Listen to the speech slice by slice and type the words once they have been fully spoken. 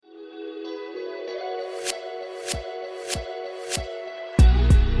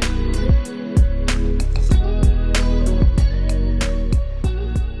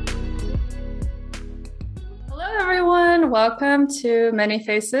welcome to Many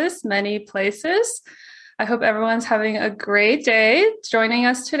Faces, Many Places. I hope everyone's having a great day. Joining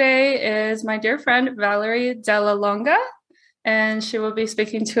us today is my dear friend Valerie Della Longa, and she will be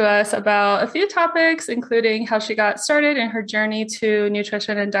speaking to us about a few topics, including how she got started in her journey to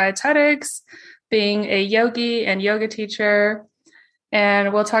nutrition and dietetics, being a yogi and yoga teacher.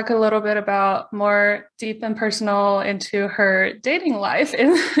 And we'll talk a little bit about more deep and personal into her dating life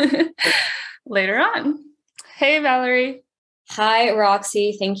later on. Hey, Valerie. Hi,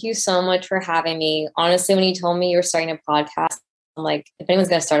 Roxy. Thank you so much for having me. Honestly, when you told me you were starting a podcast, I'm like, if anyone's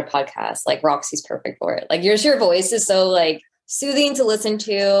going to start a podcast, like Roxy's perfect for it. Like your voice is so like soothing to listen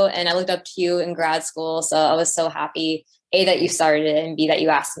to. And I looked up to you in grad school. So I was so happy, A, that you started it, and B, that you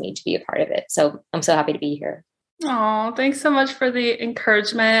asked me to be a part of it. So I'm so happy to be here. Oh, thanks so much for the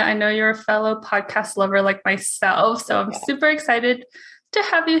encouragement. I know you're a fellow podcast lover like myself, so I'm super excited to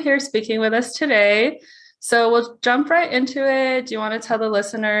have you here speaking with us today. So we'll jump right into it. Do you want to tell the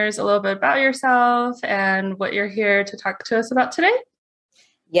listeners a little bit about yourself and what you're here to talk to us about today?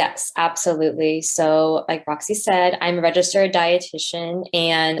 Yes, absolutely. So like Roxy said, I'm a registered dietitian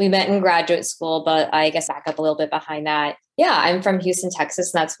and we met in graduate school, but I guess back up a little bit behind that. Yeah, I'm from Houston,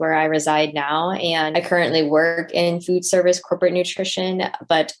 Texas, and that's where I reside now. And I currently work in food service, corporate nutrition,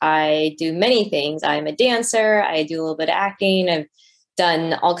 but I do many things. I'm a dancer. I do a little bit of acting. I've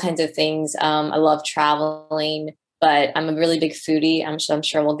done all kinds of things. I love traveling, but I'm a really big foodie. I'm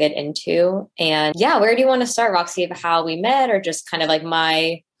sure we'll get into. And yeah, where do you want to start, Roxy, of how we met or just kind of like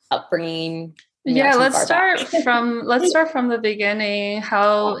my upbringing? Yeah, let's start from the beginning,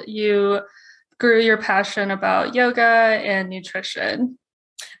 how you grew your passion about yoga and nutrition.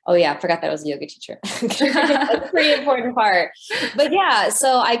 Oh yeah, I forgot that I was a yoga teacher. That's a pretty important part. But yeah,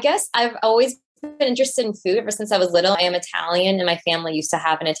 so I guess I've always been interested in food ever since I was little. I am Italian and my family used to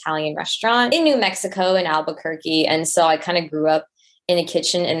have an Italian restaurant in New Mexico in Albuquerque. And so I kind of grew up in a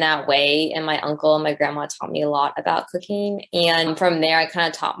kitchen in that way. And my uncle and my grandma taught me a lot about cooking. And from there, I kind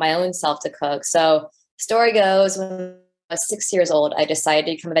of taught my own self to cook. So story goes, when I was 6 years old, I decided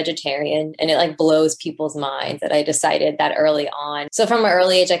to become a vegetarian, and it like blows people's minds that I decided that early on. So from an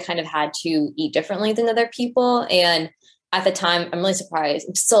early age, I kind of had to eat differently than other people. And at the time, I'm really surprised.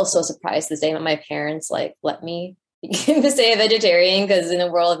 I'm still so surprised this day that my parents like let me stay a vegetarian, because in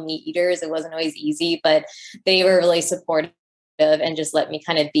the world of meat eaters, it wasn't always easy, but they were really supportive and just let me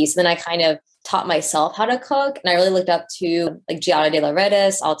kind of be. So then I kind of taught myself how to cook, and I really looked up to like Giada De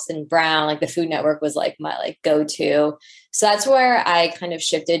Laurentiis, Alton Brown. Like the Food Network was like my like go-to. So that's where I kind of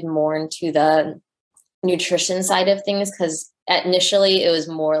shifted more into the nutrition side of things, because initially it was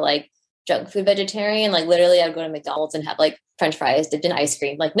more like junk food vegetarian. Like literally I'd go to McDonald's and have like French fries dipped in ice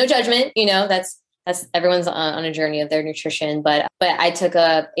cream. Like no judgment, that's everyone's on a journey of their nutrition. But I took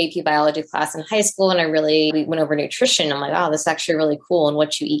a AP biology class in high school, and I really went over nutrition. I'm like, oh, this is actually really cool. And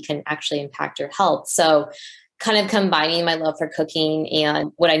what you eat can actually impact your health. So kind of combining my love for cooking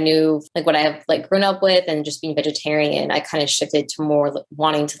and what I knew, like what I have like grown up with and just being vegetarian, I kind of shifted to more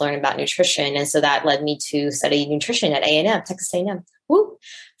wanting to learn about nutrition. And so that led me to study nutrition at A&M, Texas A&M. Woo!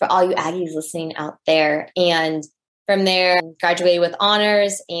 For all you Aggies listening out there. And from there, graduated with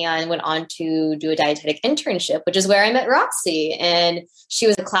honors and went on to do a dietetic internship, which is where I met Roxy. And she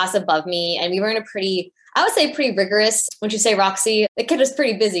was a class above me. And we were in a pretty rigorous, wouldn't you say, Roxy? The kid was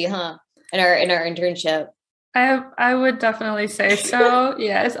pretty busy, huh? In our internship. I would definitely say so.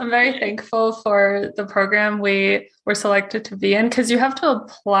 Yes, I'm very thankful for the program we were selected to be in, because you have to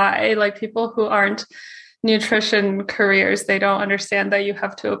apply. Like people who aren't nutrition careers, they don't understand that you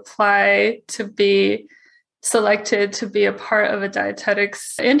have to apply to be selected to be a part of a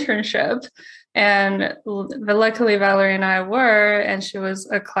dietetics internship. And luckily Valerie and I were, and she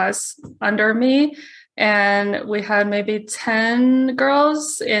was a class under me. And we had maybe 10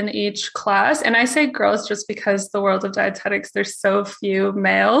 girls in each class. And I say girls just because the world of dietetics, there's so few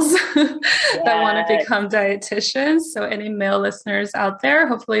males that want to become dietitians. So any male listeners out there,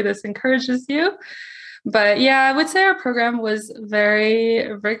 hopefully this encourages you. But yeah, I would say our program was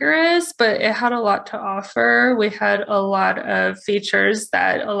very rigorous, but it had a lot to offer. We had a lot of features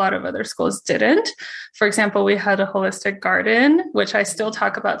that a lot of other schools didn't. For example, we had a holistic garden, which I still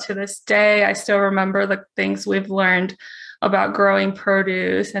talk about to this day. I still remember the things we've learned about growing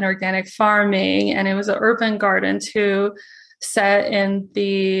produce and organic farming. And it was an urban garden too, set in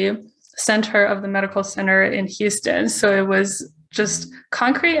the center of the medical center in Houston. So it was just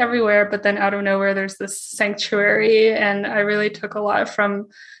concrete everywhere, but then out of nowhere, there's this sanctuary. And I really took a lot from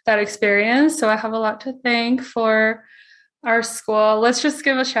that experience. So I have a lot to thank for our school. Let's just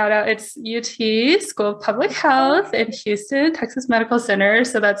give a shout out. It's UT School of Public Health in Houston, Texas Medical Center.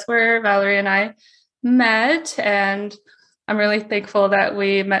 So that's where Valerie and I met. And I'm really thankful that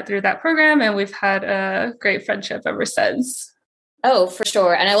we met through that program, and we've had a great friendship ever since. Oh, for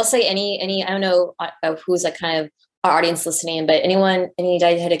sure. And I will say any, I don't know who's like kind of our audience listening, but any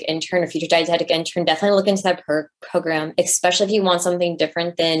dietetic intern or future dietetic intern, definitely look into that program, especially if you want something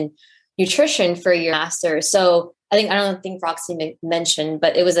different than nutrition for your master's. So I don't think Roxy mentioned,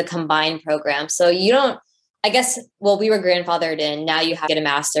 but it was a combined program. So you don't, I guess, well, we were grandfathered in, now you have to get a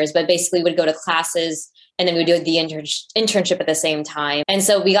master's, but basically would go to classes and then we do the internship at the same time. And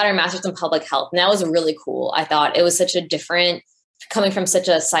so we got our master's in public health. And that was really cool. I thought it was such a different, coming from such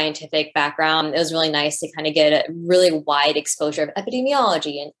a scientific background, it was really nice to kind of get a really wide exposure of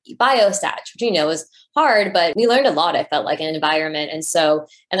epidemiology and biostats, which, is hard, but we learned a lot. I felt like in an environment. And so,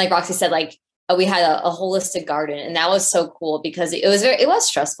 and like Roxy said, like we had a holistic garden, and that was so cool because it was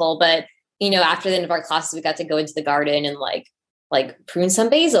stressful, but after the end of our classes, we got to go into the garden and like prune some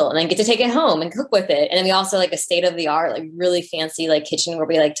basil and then get to take it home and cook with it. And then we also like a state of the art, like really fancy, like kitchen where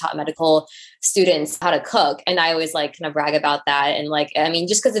we like taught medical students how to cook. And I always like kind of brag about that. And like, I mean,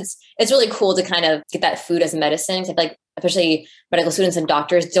 just because it's really cool to kind of get that food as medicine. Like, especially medical students and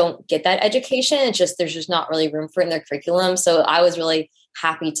doctors don't get that education. It's just, there's just not really room for it in their curriculum. So I was really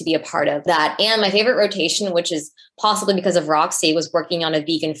happy to be a part of that. And my favorite rotation, which is possibly because of Roxy, was working on a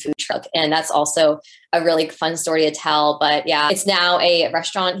vegan food truck. And that's also a really fun story to tell. But yeah, it's now a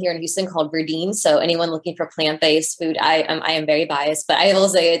restaurant here in Houston called Verdine. So anyone looking for plant-based food, I am very biased, but I will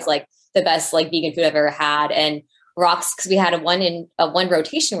say it's like the best like vegan food I've ever had. And Rox, because we had a one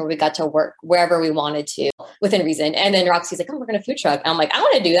rotation where we got to work wherever we wanted to within reason. And then Roxy's like, "Oh, we're going to food truck." And I'm like, "I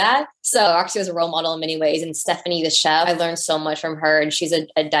want to do that." So Roxy was a role model in many ways. And Stephanie, the chef, I learned so much from her. And she's a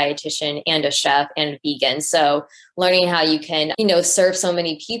dietitian and a chef and a vegan. So learning how you can, serve so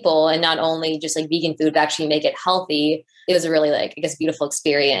many people and not only just like vegan food, but actually make it healthy. It was a really beautiful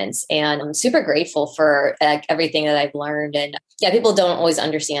experience. And I'm super grateful for everything that I've learned. And yeah, people don't always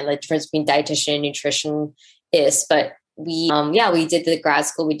understand the difference between dietitian and nutrition but we did the grad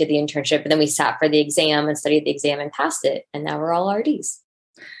school, we did the internship, and then we sat for the exam and studied the exam and passed it. And now we're all RDs.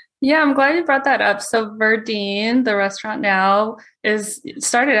 Yeah, I'm glad you brought that up. So Verdine, the restaurant now,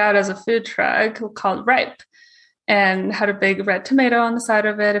 started out as a food truck called Ripe and had a big red tomato on the side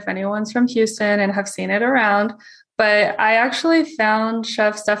of it, if anyone's from Houston and have seen it around. But I actually found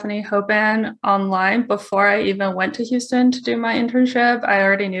Chef Stephanie Hoban online before I even went to Houston to do my internship. I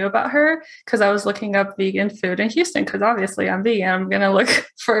already knew about her because I was looking up vegan food in Houston because obviously I'm vegan. I'm going to look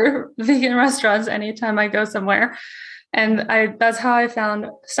for vegan restaurants anytime I go somewhere. And that's how I found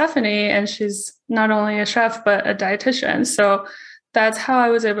Stephanie. And she's not only a chef, but a dietitian. So that's how I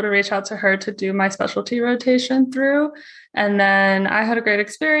was able to reach out to her to do my specialty rotation through. And then I had a great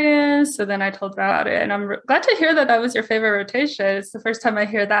experience. So then I told her about it. And I'm glad to hear that was your favorite rotation. It's the first time I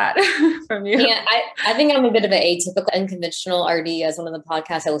hear that from you. Yeah, I think I'm a bit of an atypical, unconventional RD, as one of the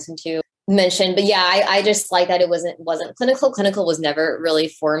podcasts I listened to mentioned. But yeah, I just like that it wasn't clinical. Clinical was never really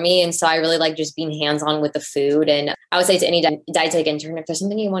for me. And so I really like just being hands-on with the food. And I would say to any dietetic intern, if there's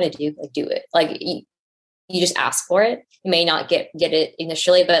something you want to do, like do it. Like you just ask for it. You may not get it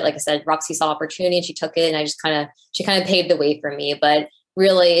initially, but like I said, Roxy saw opportunity and she took it, and she kind of paved the way for me. But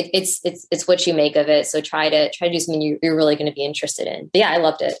really, it's what you make of it. So try to do something you're really going to be interested in. But yeah, I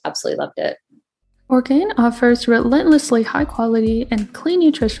loved it. Absolutely loved it. Orgain offers relentlessly high quality and clean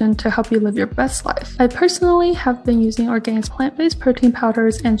nutrition to help you live your best life. I personally have been using Orgain's plant-based protein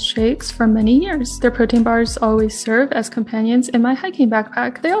powders and shakes for many years. Their protein bars always serve as companions in my hiking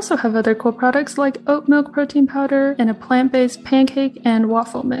backpack. They also have other cool products like oat milk protein powder and a plant-based pancake and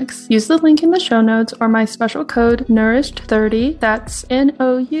waffle mix. Use the link in the show notes or my special code NOURISHED30, that's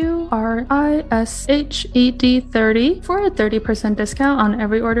NOURISHED30, for a 30% discount on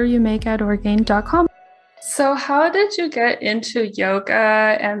every order you make at Orgain.com. So how did you get into yoga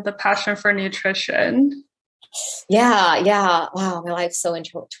and the passion for nutrition? Yeah. Wow, my life's so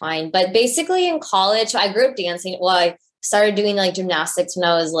intertwined. But basically in college, I grew up dancing. Well, I started doing like gymnastics when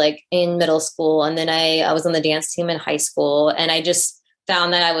I was like in middle school. And then I was on the dance team in high school. And I just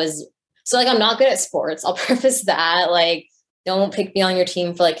found that I'm not good at sports. I'll preface that. Like, don't pick me on your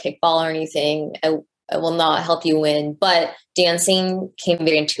team for like kickball or anything. I will not help you win. But dancing came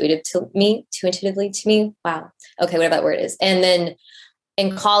very intuitively to me. Wow. Okay, whatever that word is. And then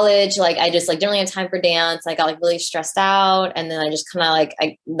in college, like I just didn't really have time for dance. I got like really stressed out. And then I just kind of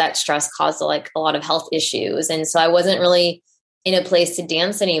that stress caused like a lot of health issues. And so I wasn't really in a place to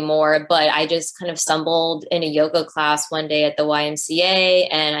dance anymore, but I just kind of stumbled in a yoga class one day at the YMCA,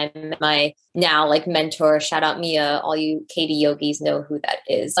 and I met my now like mentor, shout out Mia, all you Katie yogis know who that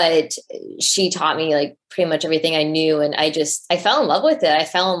is. But she taught me like pretty much everything I knew. And I fell in love with it. I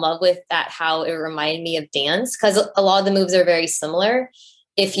fell in love with that, how it reminded me of dance, because a lot of the moves are very similar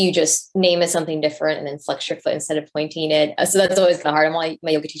if you just name it something different and then flex your foot instead of pointing it. So that's always kind of hard. I'm like,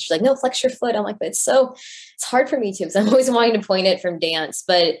 my yoga teacher's like, no, flex your foot. I'm like, but it's hard for me too, because I'm always wanting to point it from dance.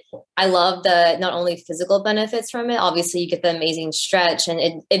 But I love the not only physical benefits from it, obviously you get the amazing stretch,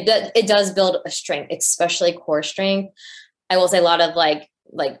 and it does build a strength, especially core strength. I will say a lot of like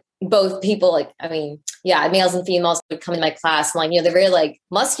both people, like, I mean, yeah, males and females would come in my class and like, they're very like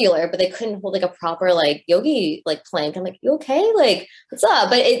muscular, but they couldn't hold like a proper like yogi like plank. I'm like, you okay? Like, what's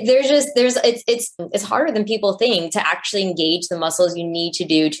up? But it's harder than people think to actually engage the muscles you need to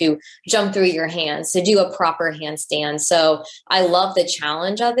do to jump through your hands, to do a proper handstand. So I love the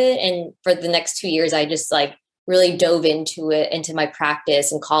challenge of it. And for the next 2 years, I just like really dove into it, into my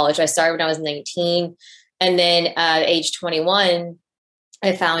practice in college. I started when I was 19, and then age 21,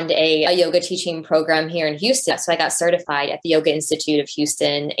 I found a yoga teaching program here in Houston. So I got certified at the Yoga Institute of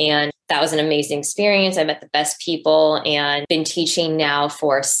Houston, and that was an amazing experience. I met the best people and been teaching now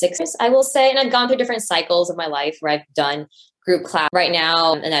for 6 years, I will say. And I've gone through different cycles of my life where I've done group class right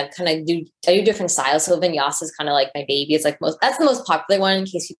now. And I do different styles. So vinyasa is kind of like my baby. It's like that's the most popular one in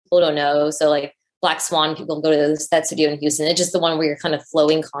case people don't know. So like Black Swan, people go to those, that studio in Houston. It's just the one where you're kind of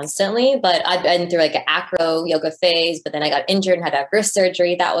flowing constantly. But I've been through like an acro yoga phase, but then I got injured and had to have wrist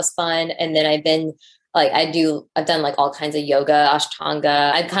surgery. That was fun. And then I've been like, I've done like all kinds of yoga,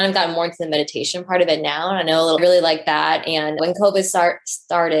 Ashtanga. I've kind of gotten more into the meditation part of it now. And I know really like that. And when COVID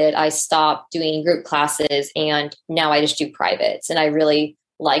started, I stopped doing group classes, and now I just do privates. And I really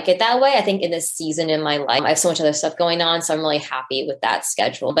like it that way. I think in this season in my life, I have so much other stuff going on. So I'm really happy with that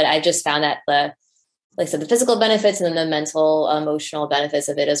schedule. But I just found that like I said, the physical benefits and then the mental, emotional benefits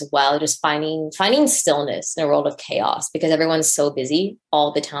of it as well. Just finding stillness in a world of chaos, because everyone's so busy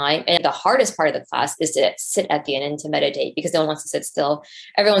all the time. And the hardest part of the class is to sit at the end and to meditate, because no one wants to sit still.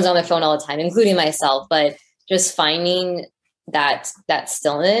 Everyone's on their phone all the time, including myself. But just finding that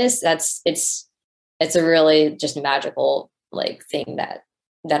stillness, it's a really just magical like thing that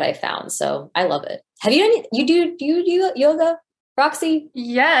I found. So I love it. Have you done? Do you do yoga, Roxy?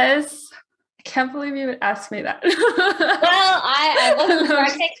 Yes. I can't believe you would ask me that. Well, I wasn't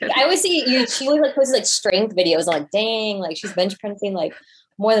practicing. I always see you. She always like posts like strength videos. I'm like, dang, like she's bench pressing like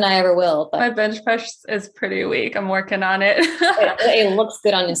more than I ever will. But my bench press is pretty weak. I'm working on it. it looks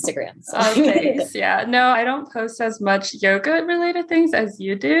good on Instagram. So. Oh, thanks. Yeah. No, I don't post as much yoga related things as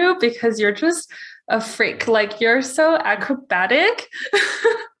you do, because you're just a freak. Like, you're so acrobatic.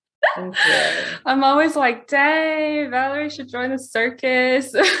 Thank you. I'm always like, dang, Valerie should join the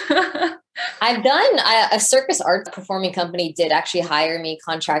circus. I've done a circus arts performing company did actually hire me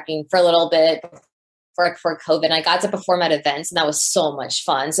contracting for a little bit for COVID. And I got to perform at events, and that was so much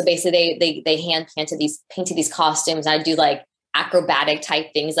fun. So basically they hand painted these costumes. And I do like acrobatic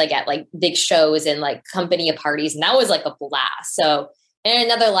type things like at like big shows and like company parties. And that was like a blast. So in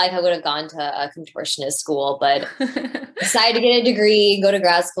another life, I would have gone to a contortionist school, but decided to get a degree, go to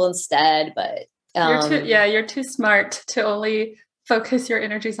grad school instead. But you're too smart to only focus your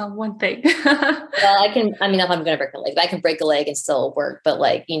energies on one thing. Well, if I'm going to break a leg, but I can break a leg and still work. But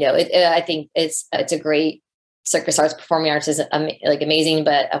like, I think it's a great circus arts, performing arts is like amazing,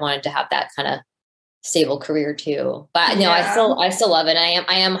 but I wanted to have that kind of stable career too. But no, I still love it.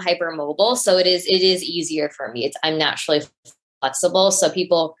 I am hypermobile. So it is easier for me. I'm naturally flexible. So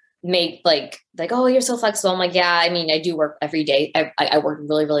people make like, oh, you're so flexible. I'm like, yeah, I do work every day. I work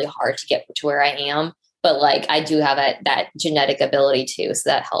really, really hard to get to where I am. But like, I do have that genetic ability too. So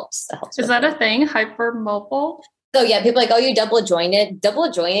that helps. Is that a thing? Hypermobile? So yeah, people are like, oh, you double jointed.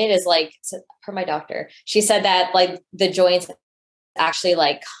 Double jointed is like, per my doctor, she said that like the joints actually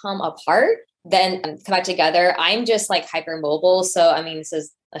like come apart, then come back together. I'm just like hypermobile. So,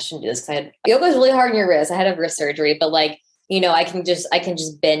 I shouldn't do this because yoga is really hard on your wrist. I had a wrist surgery, but like, I can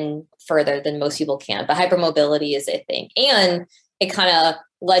just bend further than most people can. But hypermobility is a thing. And it kind of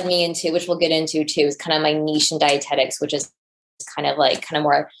led me into, which we'll get into too, is kind of my niche in dietetics, which is kind of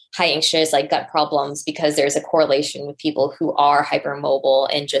more high anxious, like gut problems, because there's a correlation with people who are hypermobile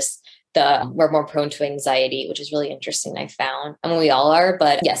and just we're more prone to anxiety, which is really interesting. I found, we all are,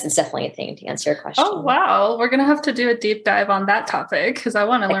 but yes, it's definitely a thing to answer your question. Oh, wow. We're going to have to do a deep dive on that topic, because I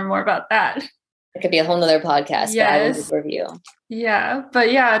want to learn more about that. It could be a whole nother podcast. Yes. But I will review. Yeah. But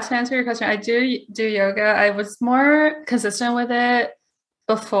yeah, to answer your question, I do yoga. I was more consistent with it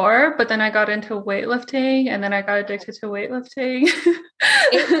before, but then I got into weightlifting and then I got addicted to weightlifting.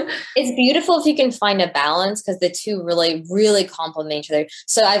 It's beautiful if you can find a balance because the two really, really complement each other.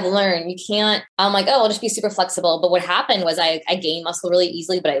 So I've learned I'm like, oh, I'll just be super flexible. But what happened was I gain muscle really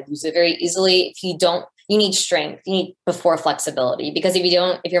easily, but I lose it very easily. If you don't, you need strength, you need before flexibility, because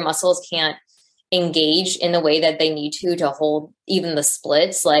if your muscles can't engage in the way that they need to hold even the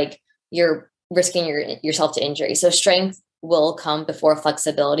splits, like you're risking yourself to injury. So strength will come before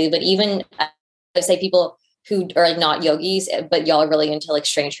flexibility. But even I say people who are like not yogis, but y'all are really into like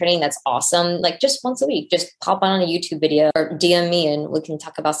strength training, that's awesome. Like just once a week, just pop on a YouTube video or DM me and we can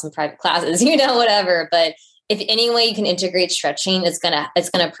talk about some private classes, whatever. But if any way you can integrate stretching, it's gonna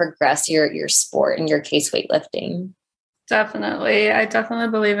progress your sport, in your case, weightlifting. Definitely. I definitely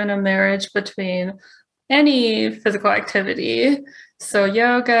believe in a marriage between any physical activity. So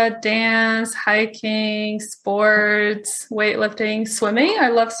yoga, dance, hiking, sports, weightlifting, swimming. I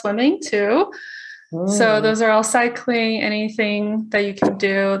love swimming too. So those are all cycling, anything that you can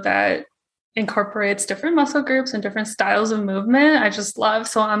do that incorporates different muscle groups and different styles of movement. I just love.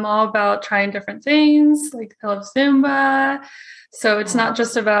 So I'm all about trying different things. Like I love Zumba. So it's not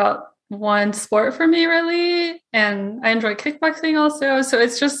just about one sport for me really. And I enjoy kickboxing also. So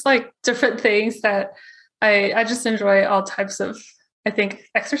it's just like different things that I just enjoy all types of, I think,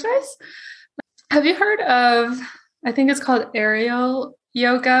 exercise. Have you heard of, I think it's called aerial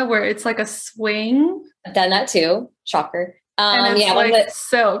yoga, where it's like a swing? I've done that too. Shocker. And it's like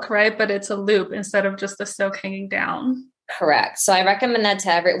silk, right? But it's a loop instead of just the silk hanging down. Correct. So I recommend that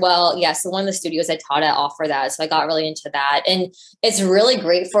to so one of the studios I taught at offer that. So I got really into that. And it's really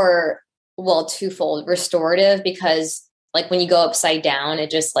great for, twofold, restorative, because like when you go upside down, it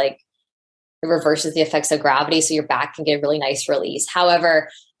just like it reverses the effects of gravity. So your back can get a really nice release. However,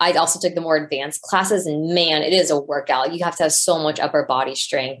 I also took the more advanced classes and man, it is a workout. You have to have so much upper body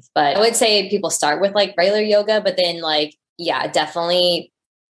strength. But I would say people start with like regular yoga, but then definitely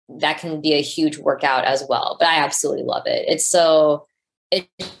that can be a huge workout as well. But I absolutely love it. It's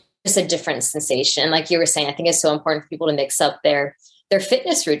just a different sensation. Like you were saying, I think it's so important for people to mix up their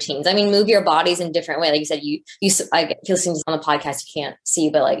fitness routines. I mean, move your bodies in different ways. Like you said, if you're listening on the podcast, you can't see,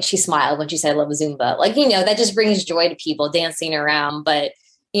 but like she smiled when she said, I love Zumba. Like, that just brings joy to people dancing around. But,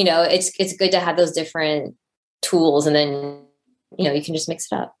 it's good to have those different tools and then, you can just mix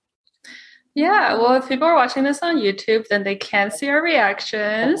it up. Yeah. Well, if people are watching this on YouTube, then they can see our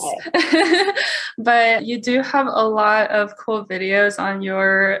reactions, okay. But you do have a lot of cool videos on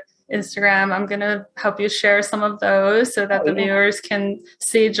your Instagram. I'm going to help you share some of those so that the viewers can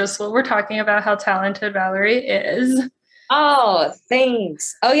see just what we're talking about, how talented Valerie is. Oh,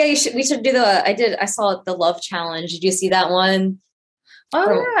 thanks. Oh yeah. We should do I saw the Love Challenge. Did you see that one?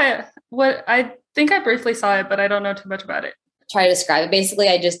 Oh yeah. I think I briefly saw it, but I don't know too much about it. Try to describe it. Basically,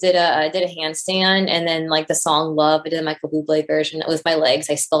 I just did a handstand, and then like the song Love, I did a Michael Bublé version with my legs.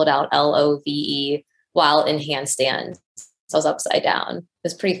 I spelled out LOVE while in handstand. So I was upside down. It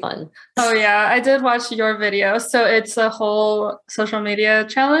was pretty fun. Oh yeah, I did watch your video. So it's a whole social media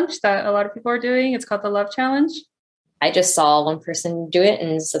challenge that a lot of people are doing. It's called the Love Challenge. I just saw one person do it,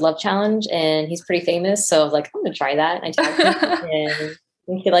 and it's a Love Challenge, and he's pretty famous. So I was like, I'm going to try that. And I tagged him,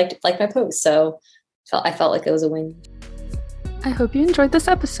 and he liked my post. So I felt like it was a win. I hope you enjoyed this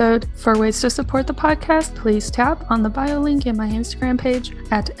episode. For ways to support the podcast, please tap on the bio link in my Instagram page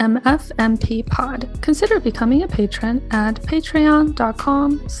at MFMPpod. Consider becoming a patron at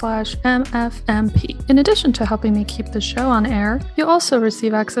patreon.com/MFMP. In addition to helping me keep the show on air, you'll also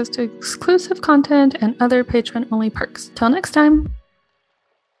receive access to exclusive content and other patron-only perks. Till next time.